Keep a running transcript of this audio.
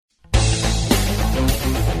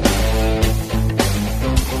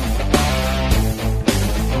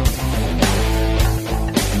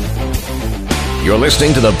You're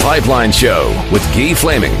listening to The Pipeline Show with Guy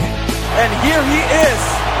Flaming. And here he is,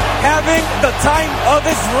 having the time of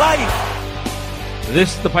his life.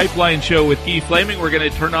 This is The Pipeline Show with Guy Flaming. We're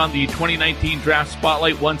going to turn on the 2019 Draft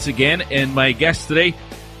Spotlight once again. And my guest today,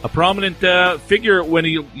 a prominent figure when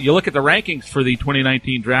you look at the rankings for the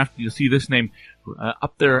 2019 draft, you'll see this name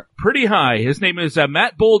up there pretty high. His name is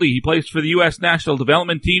Matt Boldy. He plays for the U.S. National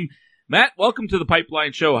Development Team. Matt, welcome to The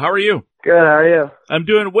Pipeline Show. How are you? Good, how are you? I'm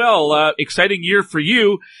doing well. Exciting year for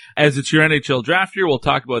you as it's your NHL draft year. We'll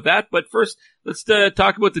talk about that. But first, let's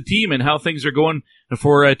talk about the team and how things are going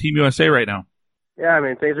for Team USA right now. Yeah, I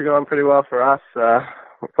mean, things are going pretty well for us.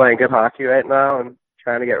 We're playing good hockey right now and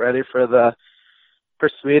trying to get ready for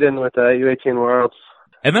Sweden with the U18 Worlds.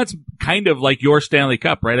 And that's kind of like your Stanley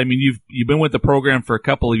Cup, right? I mean, you've been with the program for a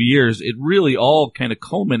couple of years. It really all kind of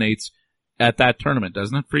culminates at that tournament,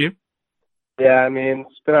 doesn't it, for you? Yeah, I mean,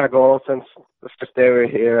 it's been our goal since the first day we were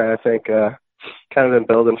here. I think kind of been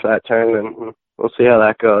building for that tournament. We'll see how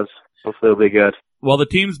that goes. Hopefully it'll be good. Well, the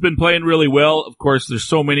team's been playing really well. Of course, there's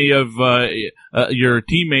so many of your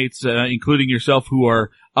teammates, including yourself, who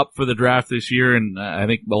are up for the draft this year, and I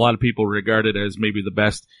think a lot of people regard it as maybe the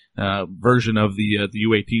best version of the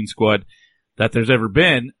U18 squad that there's ever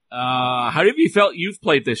been. How have you felt you've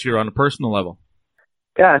played this year on a personal level?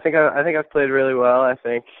 Yeah, I think I've played really well. I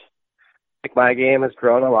think my game has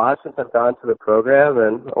grown a lot since I've gone to the program,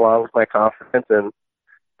 and along with my confidence in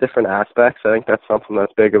different aspects. I think that's something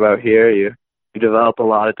that's big about here. You develop a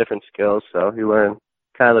lot of different skills, so you learn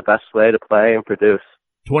kind of the best way to play and produce.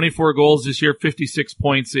 24 goals this year, 56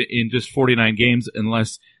 points in just 49 games,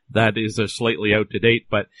 unless that is slightly out to date.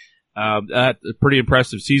 But that's a pretty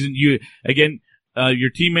impressive season. Your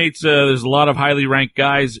teammates, there's a lot of highly ranked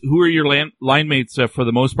guys. Who are your line mates for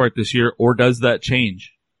the most part this year, or does that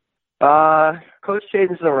change? Coach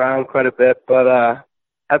changes around quite a bit, but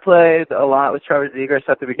I played a lot with Trevor Zegras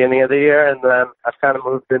at the beginning of the year, and then I've kind of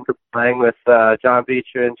moved into playing with John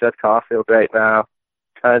Beecher and Jed Caulfield right now.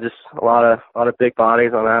 Kind of just a lot of big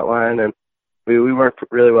bodies on that line, and we work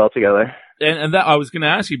really well together. And that I was going to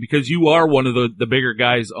ask you, because you are one of the bigger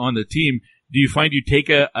guys on the team. Do you find you take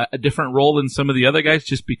a different role than some of the other guys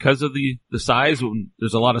just because of the size?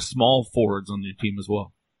 There's a lot of small forwards on your team as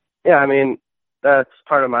well. Yeah, I mean, that's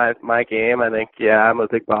part of my game. I think, I'm a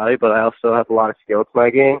big body, but I also have a lot of skill to my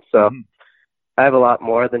game. So I have a lot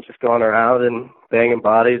more than just going around and banging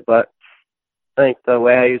bodies. But I think the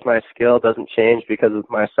way I use my skill doesn't change because of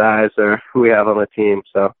my size or who we have on the team.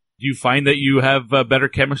 So do you find that you have better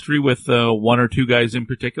chemistry with one or two guys in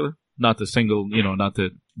particular? Not to not to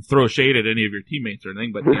throw shade at any of your teammates or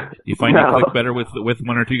anything, but do you find you click better with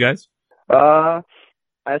one or two guys? I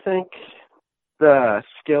think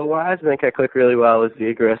skill-wise, I think I click really well with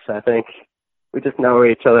Zegras. I think we just know where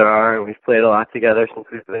each other are, and we've played a lot together since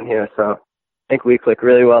we've been here. So I think we click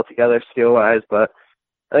really well together skill-wise, but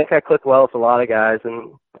I think I click well with a lot of guys,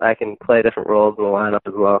 and I can play different roles in the lineup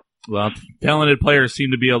as well. Well, talented players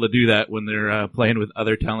seem to be able to do that when they're playing with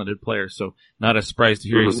other talented players, so not a surprise to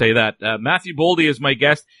hear you say that. Matthew Boldy is my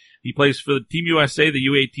guest. He plays for the Team USA, the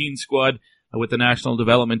U18 squad, with the National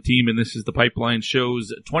Development Team, and this is the Pipeline Show's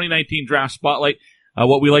 2019 Draft Spotlight.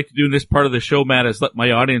 What we like to do in this part of the show, Matt, is let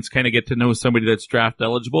my audience kind of get to know somebody that's draft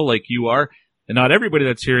eligible like you are, and not everybody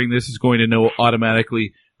that's hearing this is going to know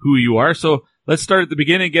automatically who you are. So let's start at the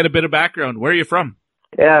beginning and get a bit of background. Where are you from?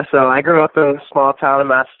 Yeah, so I grew up in a small town in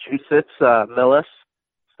Massachusetts, Millis.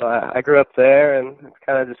 So I grew up there, and it's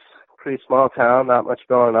kind of just a pretty small town, not much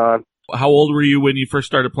going on. How old were you when you first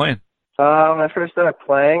started playing? When I first started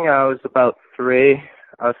playing, I was about 3.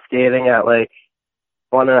 I was skating at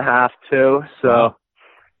 1.5, 2. So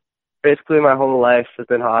basically my whole life has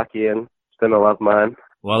been hockey, and it's been a love of mine.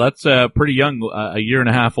 Well, that's pretty young, a year and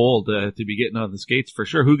a half old to be getting on the skates for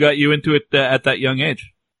sure. Who got you into it at that young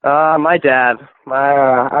age? My dad.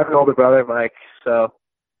 I have an older brother, Mike, so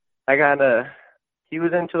he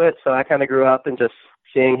was into it, so I kind of grew up and just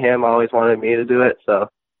seeing him always wanted me to do it, so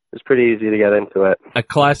it was pretty easy to get into it. A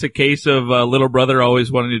classic case of little brother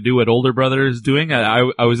always wanting to do what older brother is doing. I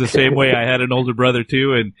was the same way. I had an older brother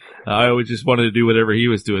too, and I always just wanted to do whatever he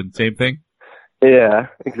was doing. Same thing? Yeah,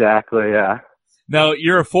 exactly, yeah. Now,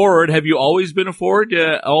 you're a forward. Have you always been a forward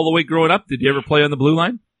all the way growing up? Did you ever play on the blue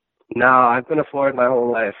line? No, I've been a forward my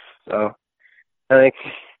whole life. So I think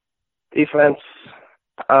defense,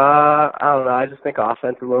 I don't know. I just think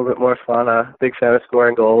offense is a little bit more fun. I'm a big fan of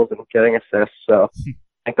scoring goals and getting assists. So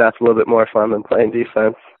I think that's a little bit more fun than playing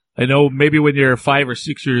defense. I know maybe when you're 5 or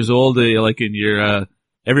 6 years old, like in your,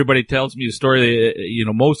 everybody tells me a story,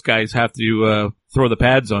 most guys have to throw the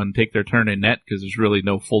pads on and take their turn in net because there's really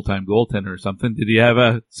no full-time goaltender or something. Did you have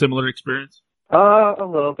a similar experience? A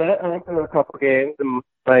little bit. I think there were a couple games in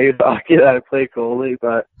my youth hockey that I played goalie,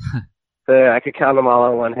 but I could count them all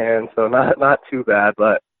on one hand, so not too bad,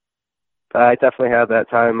 but I definitely had that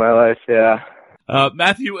time in my life, yeah.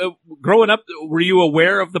 Matthew, growing up, were you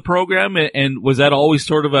aware of the program, and was that always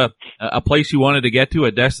sort of a place you wanted to get to,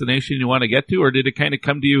 a destination you want to get to, or did it kind of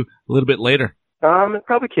come to you a little bit later? It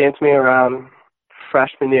probably came to me around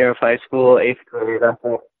freshman year of high school, 8th grade, I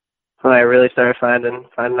think, when I really started finding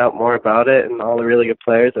out more about it and all the really good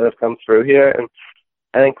players that have come through here. And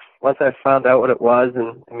I think once I found out what it was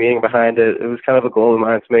and the meaning behind it, it was kind of a goal of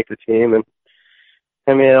mine to make the team. And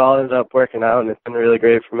I mean, it all ended up working out, and it's been really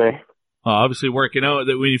great for me. Obviously working out.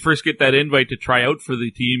 That when you first get that invite to try out for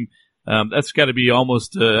the team, that's got to be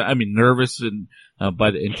almost, nervous and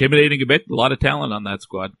but intimidating a bit. A lot of talent on that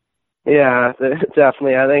squad. Yeah,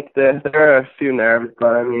 definitely. I think there are a few nerves,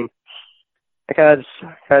 but I mean, I kind of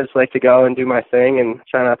just like to go and do my thing and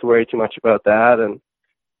try not to worry too much about that. And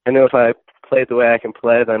I know if I played the way I can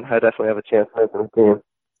play, then I definitely have a chance to make the team.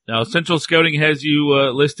 Now, Central Scouting has you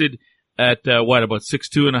listed at about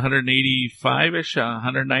 6'2" and 185-ish,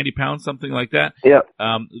 190 pounds, something like that. Yep.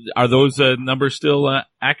 Are those numbers still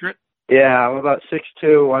accurate? Yeah, I'm about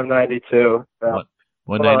 6'2", 192. So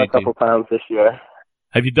 192. A couple pounds this year.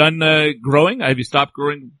 Have you done growing? Have you stopped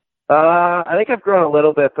growing? I think I've grown a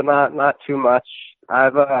little bit, but not too much. I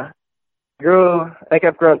think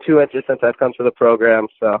I've grown 2 inches since I've come to the program,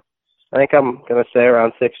 so I think I'm going to say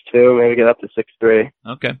around 6'2", maybe get up to 6'3".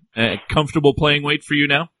 Okay. Comfortable playing weight for you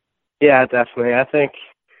now? Yeah, definitely. I think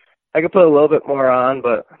I could put a little bit more on,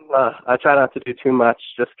 but I try not to do too much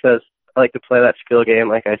just because I like to play that skill game,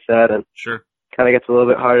 like I said, and sure, kind of gets a little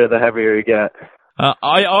bit harder the heavier you get.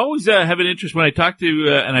 I always have an interest when I talk to,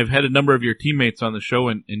 and I've had a number of your teammates on the show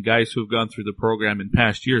and guys who have gone through the program in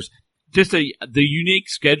past years, just the unique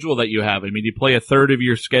schedule that you have. I mean, you play a third of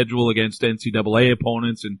your schedule against NCAA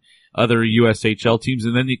opponents and other USHL teams,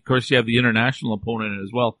 and then, of course, you have the international opponent as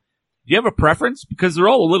well. Do you have a preference? Because they're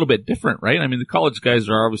all a little bit different, right? I mean, the college guys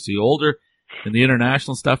are obviously older, and the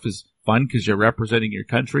international stuff is fun because you're representing your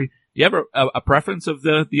country. Do you have a preference of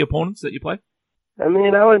the opponents that you play? I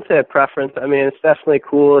mean, I wouldn't say a preference. I mean, it's definitely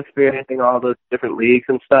cool experiencing all those different leagues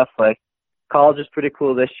and stuff. Like, college is pretty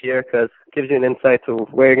cool this year because it gives you an insight to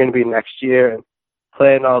where you're going to be next year, and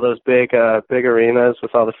playing all those big arenas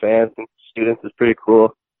with all the fans and students is pretty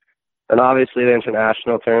cool. And obviously the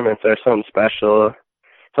international tournaments are something special,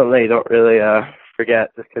 something that you don't really forget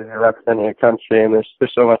just because you're representing your country, and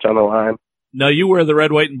there's so much on the line. Now, you wear the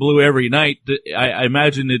red, white, and blue every night. I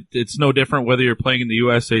imagine it's no different whether you're playing in the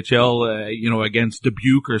USHL, against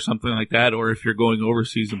Dubuque or something like that, or if you're going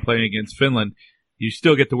overseas and playing against Finland. You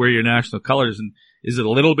still get to wear your national colors. And is it a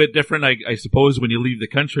little bit different, I suppose, when you leave the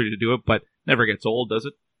country to do it, but never gets old, does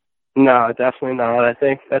it? No, definitely not. I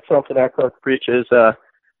think that's something our coach preaches a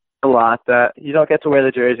lot, that you don't get to wear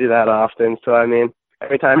the jersey that often. So, I mean,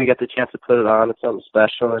 every time you get the chance to put it on, it's something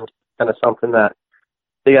special and kind of something that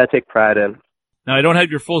you got to take pride in. Now, I don't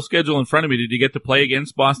have your full schedule in front of me. Did you get to play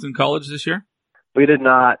against Boston College this year? We did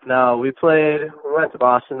not. No, we went to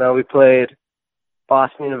Boston, though. We played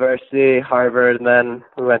Boston University, Harvard, and then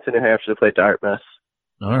we went to New Hampshire to play Dartmouth.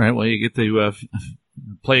 All right. Well, you get to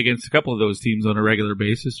play against a couple of those teams on a regular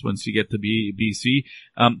basis once you get to BC.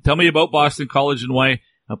 Tell me about Boston College and why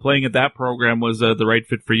playing at that program was the right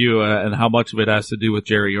fit for you, and how much of it has to do with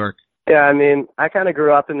Jerry York. Yeah, I mean, I kind of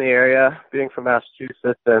grew up in the area, being from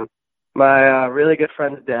Massachusetts, and my really good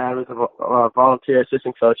friend's dad was a volunteer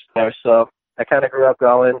assistant coach there, so I kind of grew up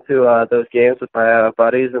going to those games with my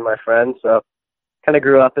buddies and my friends, so kind of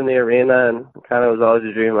grew up in the arena, and kind of was always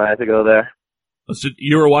a dream I had to go there. So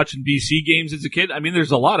you were watching BC games as a kid? I mean,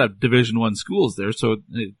 there's a lot of Division I schools there, so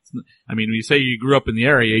when you say you grew up in the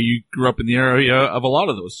area, you grew up in the area of a lot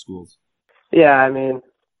of those schools. Yeah, I mean,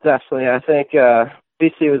 definitely. I think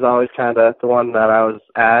BC was always kind of the one that I was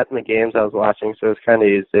at in the games I was watching, so it was kind of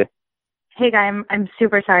easy. Hey, Guy, I'm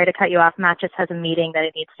super sorry to cut you off. Matt just has a meeting that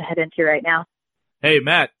he needs to head into right now. Hey,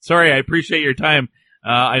 Matt, sorry, I appreciate your time.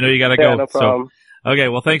 I know you got to go. No problem. So, okay,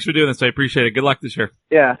 well, thanks for doing this. I appreciate it. Good luck this year.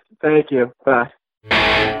 Yeah, thank you. Bye.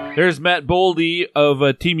 There's Matt Boldy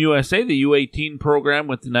of Team USA, the U18 program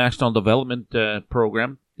with the National Development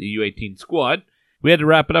Program, the U18 squad. We had to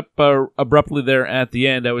wrap it up abruptly there at the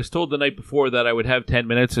end. I was told the night before that I would have 10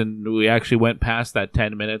 minutes, and we actually went past that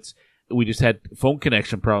 10 minutes. We just had phone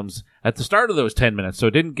connection problems at the start of those 10 minutes,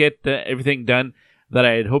 so didn't get everything done that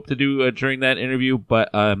I had hoped to do during that interview, but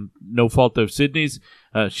no fault of Sydney's.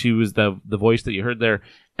 She was the voice that you heard there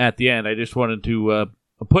at the end. I just wanted to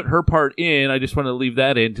put her part in. I just wanted to leave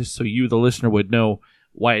that in just so you, the listener, would know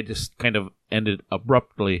why it just kind of ended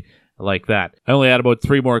abruptly like that. I only had about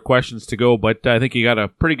 3 more questions to go, but I think you got a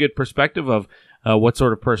pretty good perspective of what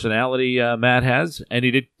sort of personality Matt has. And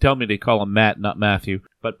he did tell me to call him Matt, not Matthew.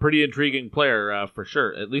 But pretty intriguing player for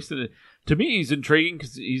sure. At least to me, he's intriguing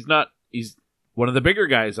because he's one of the bigger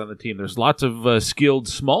guys on the team. There's lots of skilled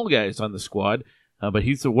small guys on the squad, but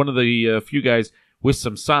he's one of the few guys with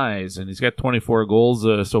some size. And he's got 24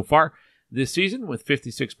 goals so far this season with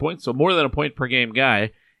 56 points. So more than a point per game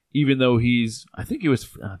guy, even though I think he was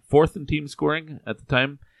 4th in team scoring at the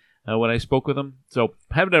time when I spoke with him. So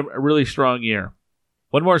having a really strong year.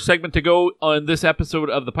 One more segment to go on this episode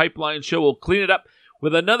of the Pipeline Show. We'll clean it up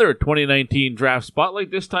with another 2019 draft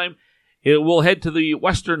spotlight. This time it will head to the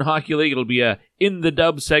Western Hockey League. It'll be a In the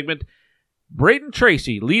Dub segment. Braden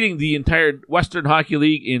Tracy leading the entire Western Hockey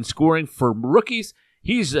League in scoring for rookies.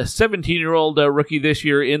 He's a 17-year-old rookie this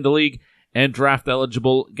year in the league and draft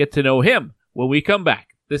eligible. Get to know him when we come back.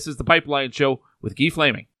 This is the Pipeline Show with Guy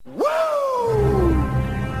Flaming.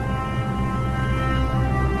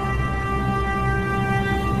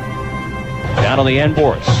 Down on the end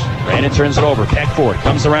boards. Brandon turns it over. Peck Ford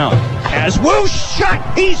comes around. Has Wu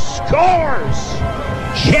shot. He scores.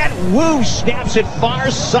 Jet Wu snaps it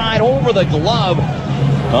far side over the glove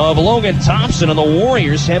of Logan Thompson, and the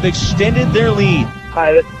Warriors have extended their lead.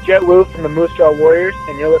 Hi, this is Jet Wu from the Moose Jaw Warriors,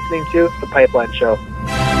 and you're listening to The Pipeline Show.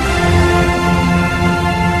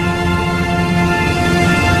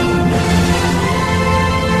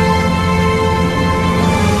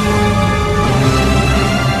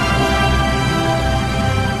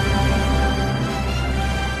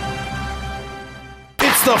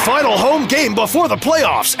 The final home game before the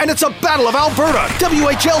playoffs, and it's a Battle of Alberta,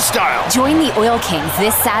 WHL style. Join the Oil Kings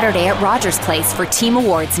this Saturday at Rogers Place for Team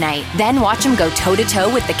Awards Night. Then watch them go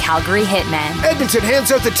toe-to-toe with the Calgary Hitmen. Edmonton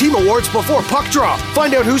hands out the team awards before puck drop.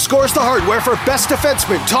 Find out who scores the hardware for best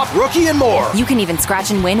defenseman, top rookie, and more. You can even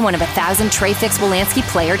scratch and win one of 1,000 Trey Fix-Wolanski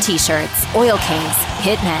player t-shirts. Oil Kings,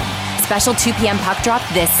 Hitmen. Special 2 p.m. puck drop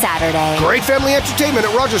this Saturday. Great family entertainment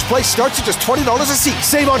at Rogers Place starts at just $20 a seat.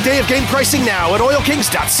 Save on day of game pricing now at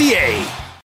oilkings.ca.